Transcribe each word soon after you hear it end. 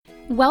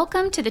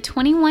Welcome to the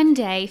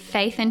 21-Day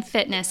Faith and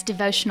Fitness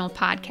Devotional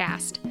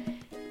Podcast.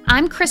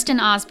 I'm Kristen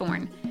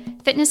Osborne,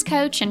 fitness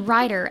coach and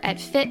writer at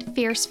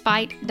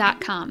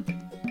fitfiercefight.com.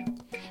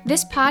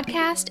 This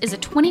podcast is a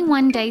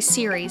 21-day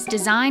series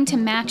designed to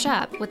match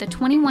up with a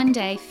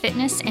 21-day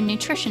fitness and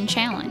nutrition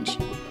challenge.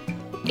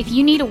 If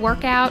you need a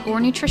workout or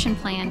nutrition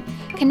plan,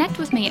 connect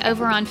with me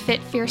over on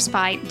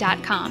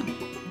fitfiercefight.com.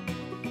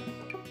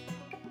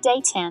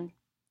 Day 10.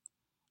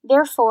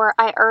 Therefore,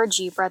 I urge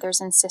you,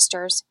 brothers and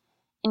sisters,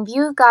 in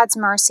view of God's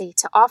mercy,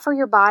 to offer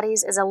your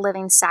bodies as a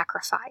living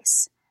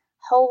sacrifice,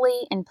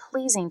 holy and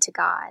pleasing to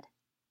God.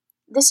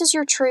 This is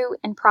your true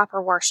and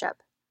proper worship.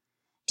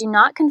 Do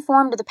not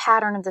conform to the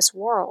pattern of this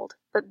world,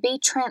 but be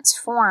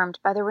transformed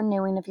by the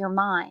renewing of your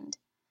mind.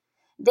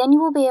 Then you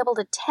will be able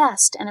to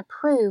test and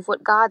approve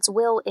what God's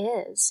will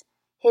is,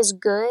 His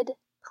good,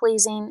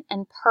 pleasing,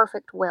 and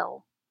perfect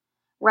will.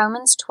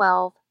 Romans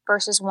 12,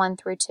 verses 1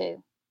 through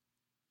 2.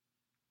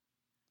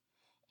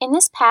 In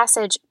this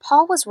passage,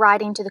 Paul was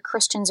writing to the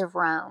Christians of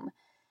Rome.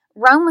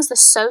 Rome was the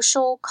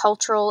social,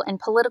 cultural, and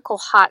political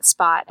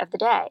hotspot of the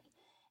day,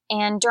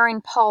 and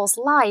during Paul's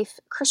life,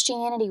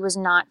 Christianity was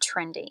not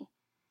trendy.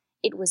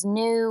 It was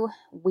new,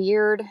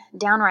 weird,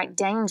 downright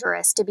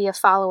dangerous to be a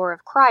follower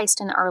of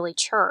Christ in the early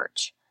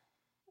church.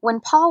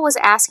 When Paul was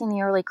asking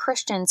the early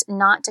Christians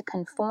not to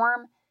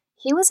conform,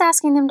 he was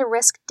asking them to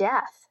risk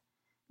death,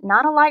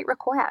 not a light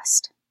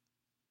request.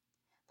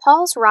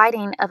 Paul's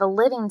writing of a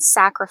living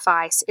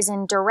sacrifice is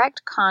in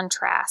direct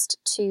contrast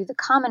to the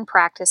common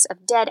practice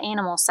of dead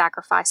animal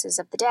sacrifices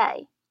of the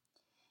day.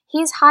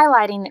 He is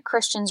highlighting that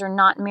Christians are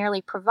not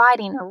merely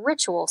providing a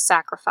ritual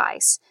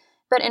sacrifice,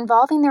 but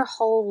involving their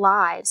whole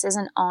lives as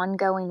an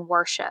ongoing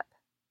worship.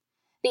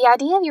 The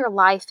idea of your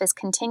life as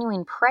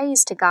continuing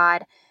praise to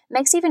God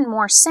makes even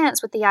more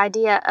sense with the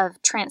idea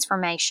of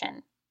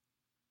transformation.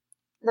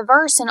 The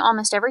verse in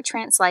almost every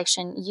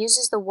translation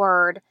uses the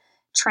word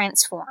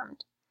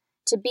transformed.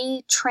 To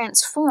be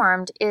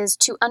transformed is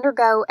to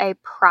undergo a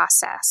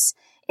process.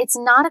 It's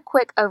not a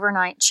quick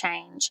overnight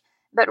change,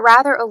 but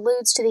rather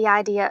alludes to the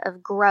idea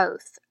of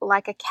growth,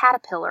 like a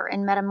caterpillar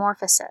in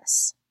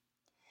metamorphosis.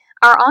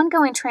 Our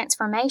ongoing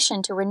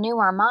transformation to renew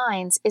our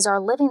minds is our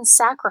living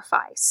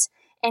sacrifice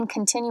and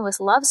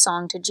continuous love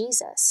song to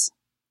Jesus.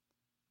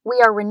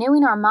 We are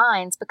renewing our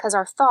minds because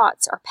our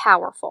thoughts are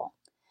powerful.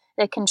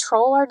 They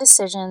control our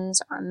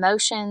decisions, our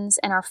emotions,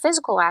 and our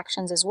physical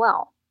actions as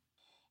well.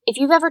 If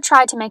you've ever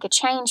tried to make a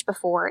change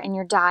before in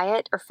your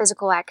diet or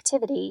physical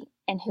activity,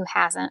 and who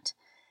hasn't,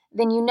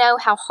 then you know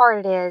how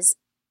hard it is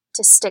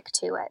to stick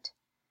to it.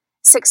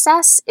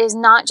 Success is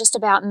not just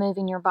about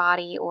moving your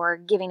body or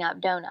giving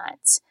up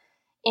donuts.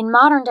 In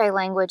modern day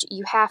language,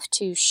 you have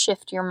to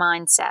shift your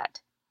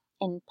mindset.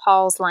 In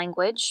Paul's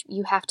language,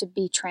 you have to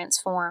be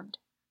transformed.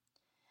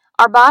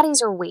 Our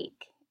bodies are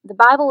weak. The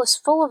Bible is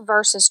full of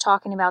verses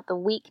talking about the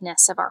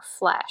weakness of our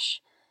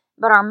flesh,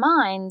 but our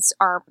minds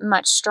are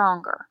much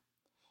stronger.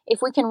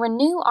 If we can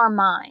renew our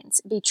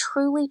minds, be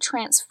truly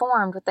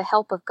transformed with the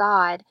help of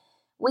God,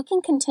 we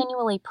can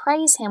continually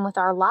praise Him with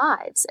our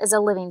lives as a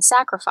living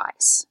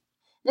sacrifice.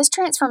 This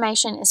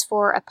transformation is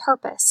for a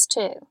purpose,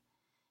 too.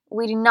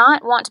 We do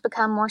not want to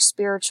become more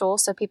spiritual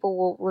so people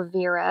will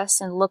revere us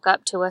and look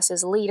up to us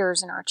as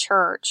leaders in our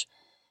church.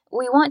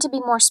 We want to be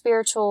more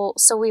spiritual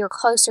so we are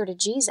closer to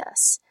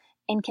Jesus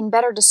and can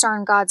better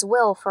discern God's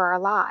will for our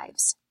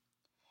lives.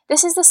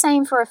 This is the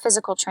same for a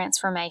physical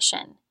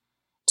transformation.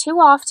 Too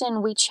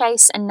often we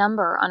chase a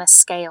number on a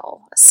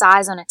scale, a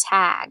size on a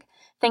tag,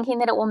 thinking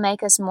that it will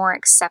make us more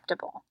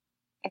acceptable.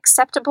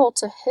 Acceptable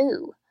to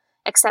who?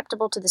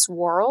 Acceptable to this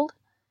world?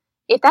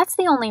 If that's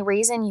the only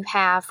reason you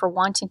have for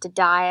wanting to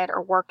diet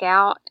or work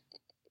out,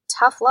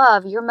 tough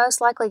love, you're most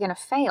likely going to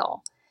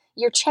fail.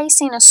 You're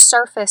chasing a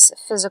surface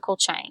physical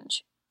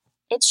change.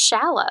 It's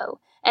shallow,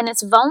 and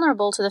it's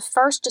vulnerable to the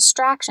first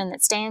distraction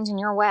that stands in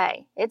your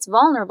way. It's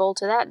vulnerable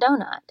to that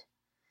donut.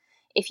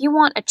 If you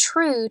want a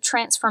true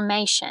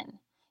transformation,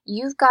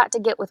 you've got to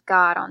get with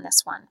God on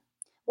this one.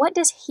 What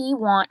does He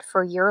want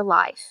for your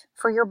life,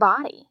 for your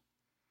body?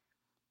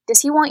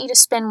 Does He want you to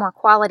spend more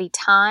quality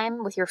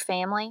time with your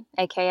family,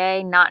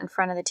 aka not in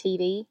front of the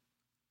TV?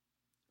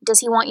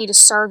 Does He want you to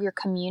serve your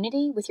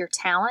community with your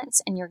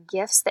talents and your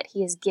gifts that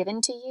He has given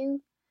to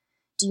you?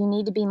 Do you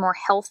need to be more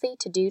healthy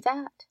to do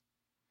that?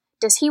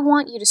 Does He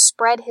want you to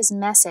spread His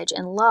message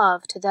and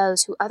love to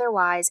those who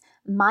otherwise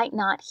might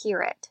not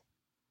hear it?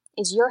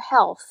 Is your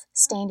health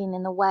standing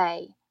in the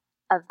way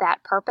of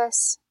that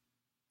purpose?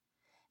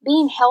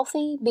 Being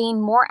healthy,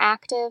 being more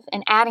active,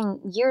 and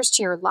adding years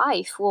to your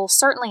life will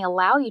certainly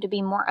allow you to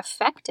be more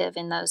effective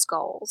in those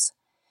goals.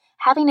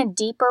 Having a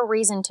deeper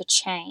reason to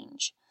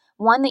change,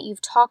 one that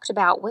you've talked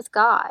about with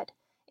God,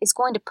 is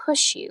going to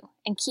push you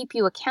and keep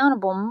you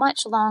accountable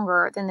much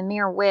longer than the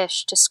mere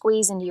wish to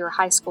squeeze into your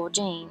high school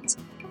jeans,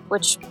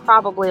 which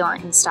probably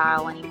aren't in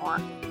style anymore.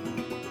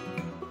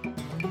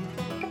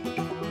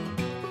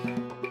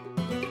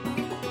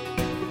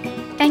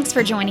 Thanks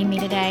for joining me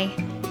today.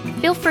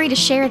 Feel free to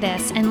share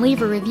this and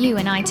leave a review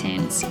in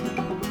iTunes.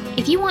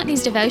 If you want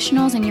these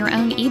devotionals in your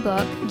own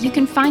ebook, you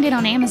can find it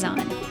on Amazon.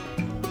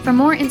 For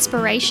more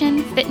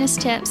inspiration, fitness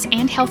tips,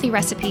 and healthy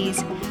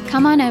recipes,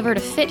 come on over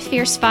to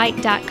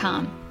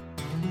fitfiercefight.com.